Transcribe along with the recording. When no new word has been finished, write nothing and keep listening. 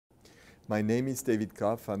My name is David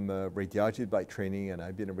Koff. I'm a radiologist by training, and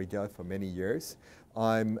I've been a radiologist for many years.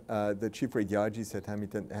 I'm the Chief Radiologist at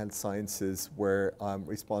Hamilton Health Sciences, where I'm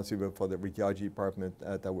responsible for the radiology department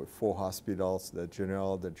at our 4 hospitals, the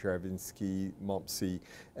General, the Jaravinsky, MIP,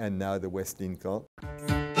 and now the West Lincoln.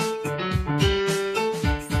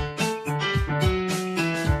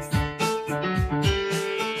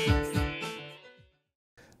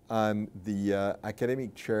 I'm the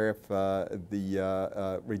academic chair of the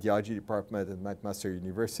radiology department at McMaster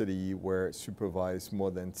University, where I supervise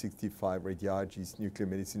more than 65 radiologists, nuclear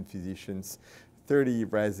medicine physicians, 30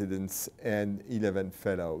 residents, and 11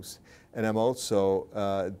 fellows. And I'm also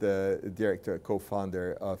the director,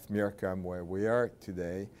 co-founder of MIIRC M, where we are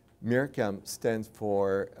today. MIIRC M stands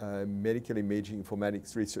for Medical Imaging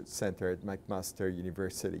Informatics Research Centre at McMaster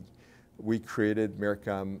University. We created MIIRC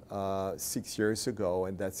M 6 years ago,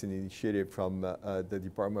 and that's an initiative from the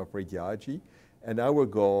Department of Radiology. And our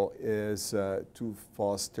goal is to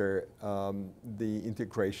foster the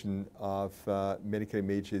integration of medical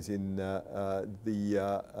images in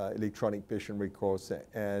the electronic patient records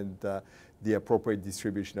and the appropriate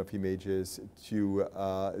distribution of images to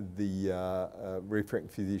the referring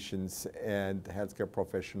physicians and healthcare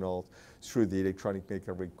professionals through the electronic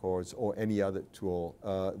medical records or any other tool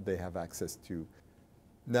they have access to.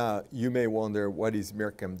 Now, you may wonder, what is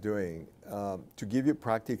MIIRC M doing? To give you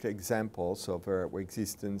practical examples of our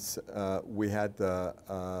existence, we had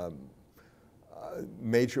a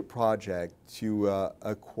major project to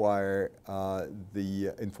acquire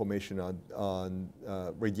the information on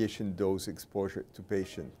radiation dose exposure to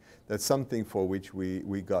patients. That's something for which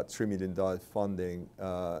we got $3 million funding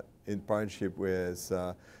in partnership with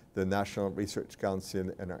the National Research Council,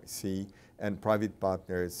 NRC, and private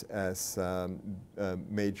partners as a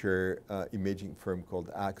major imaging firm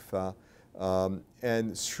called AGFA.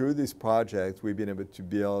 And through this project, we've been able to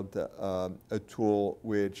build a tool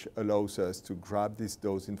which allows us to grab this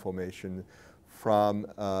dose information from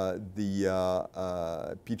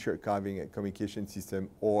the picture archiving and communication system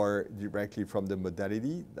or directly from the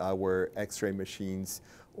modality, our X-ray machines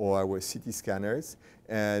or our CT scanners,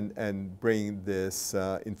 and bring this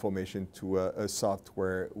information to a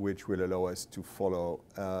software which will allow us to follow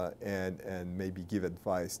and maybe give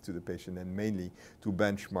advice to the patient, and mainly to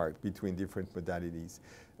benchmark between different modalities.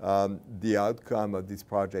 The outcome of this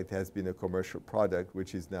project has been a commercial product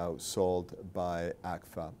which is now sold by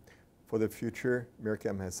AGFA. For the future, MIIRC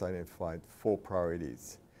M has identified 4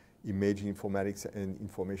 priorities: imaging informatics and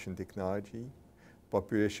information technology,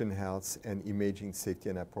 population health and imaging safety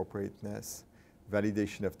and appropriateness,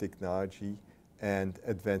 validation of technology, and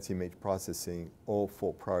advanced image processing, all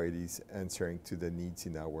 4 priorities answering to the needs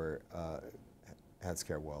in our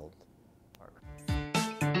healthcare world.